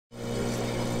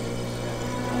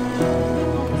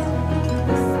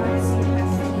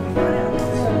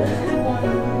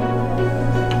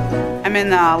I'm in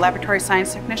the laboratory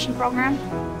science technician program.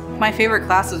 My favorite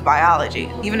class was biology.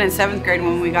 Even in 7th grade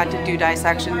when we got to do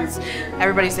dissections,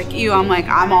 everybody's like, ew, I'm like,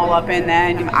 I'm all up in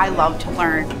that. I love to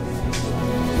learn.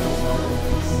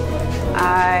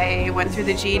 I went through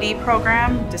the GED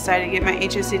program, decided to get my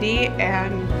HSED,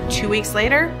 and 2 weeks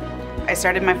later, I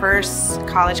started my first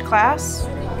college class.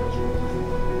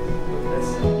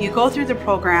 You go through the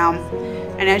program,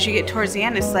 and as you get towards the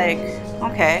end, it's like,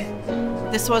 okay,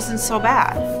 this wasn't so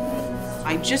bad.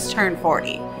 I just turned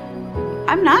 40.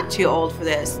 I'm not too old for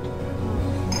this.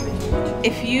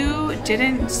 If you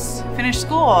didn't finish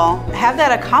school, have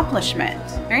that accomplishment.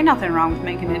 There ain't nothing wrong with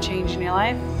making a change in your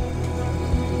life.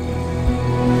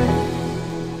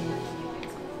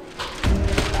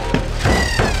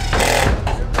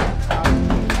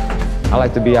 I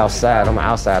like to be outside. I'm an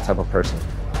outside type of person.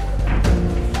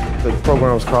 The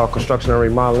program was called Construction and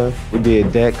Remodeling. We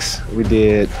did decks, we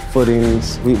did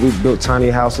footings, we built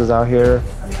tiny houses out here.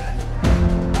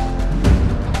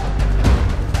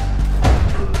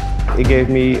 It gave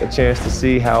me a chance to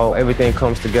see how everything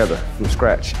comes together from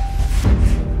scratch.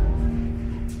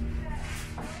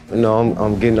 You know,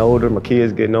 I'm getting older, my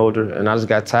kids getting older, and I just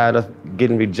got tired of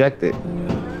getting rejected.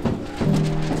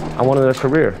 I wanted a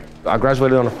career. I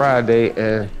graduated on a Friday,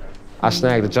 and I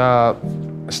snagged a job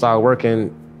and started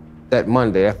working that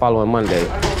following Monday.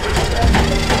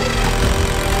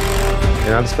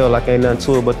 And I just felt like ain't nothing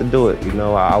to it but to do it. You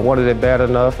know, I wanted it bad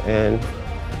enough, and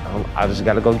I just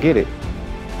got to go get it.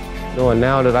 You know, and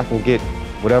now that I can get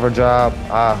whatever job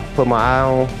I put my eye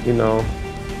on, you know,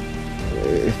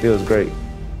 it feels great.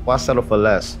 Why settle for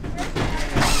less?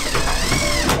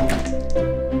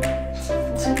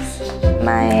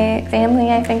 My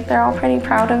family, I think they're all pretty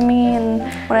proud of me and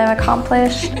what I've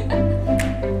accomplished.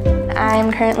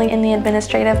 I'm currently in the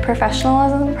administrative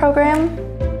professionalism program.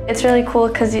 It's really cool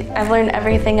because I've learned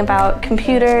everything about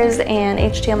computers and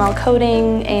HTML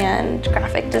coding and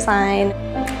graphic design.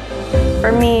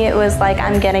 For me, it was like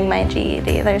I'm getting my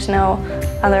GED. There's no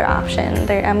other option.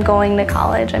 I'm going to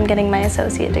college. I'm getting my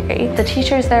associate degree. The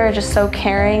teachers there are just so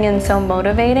caring and so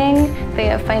motivating. They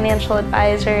have financial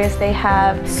advisors. They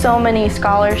have so many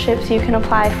scholarships you can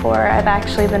apply for. I've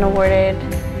actually been awarded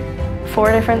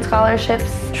 4 different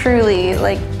scholarships. Truly,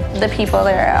 like, the people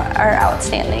there are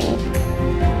outstanding.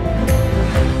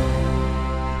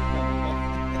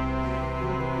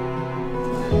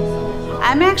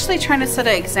 I'm actually trying to set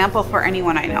an example for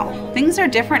anyone I know. Things are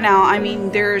different now. I mean,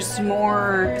 there's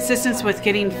more assistance with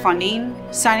getting funding.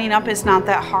 Signing up is not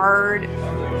that hard.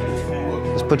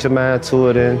 Just put your mind to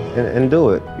it and do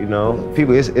it, you know.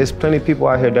 It's plenty of people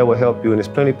out here that will help you, and there's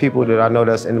plenty of people that I know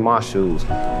that's in my shoes.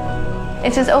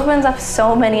 It just opens up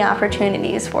so many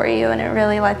opportunities for you, and it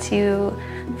really lets you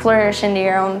flourish into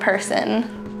your own person.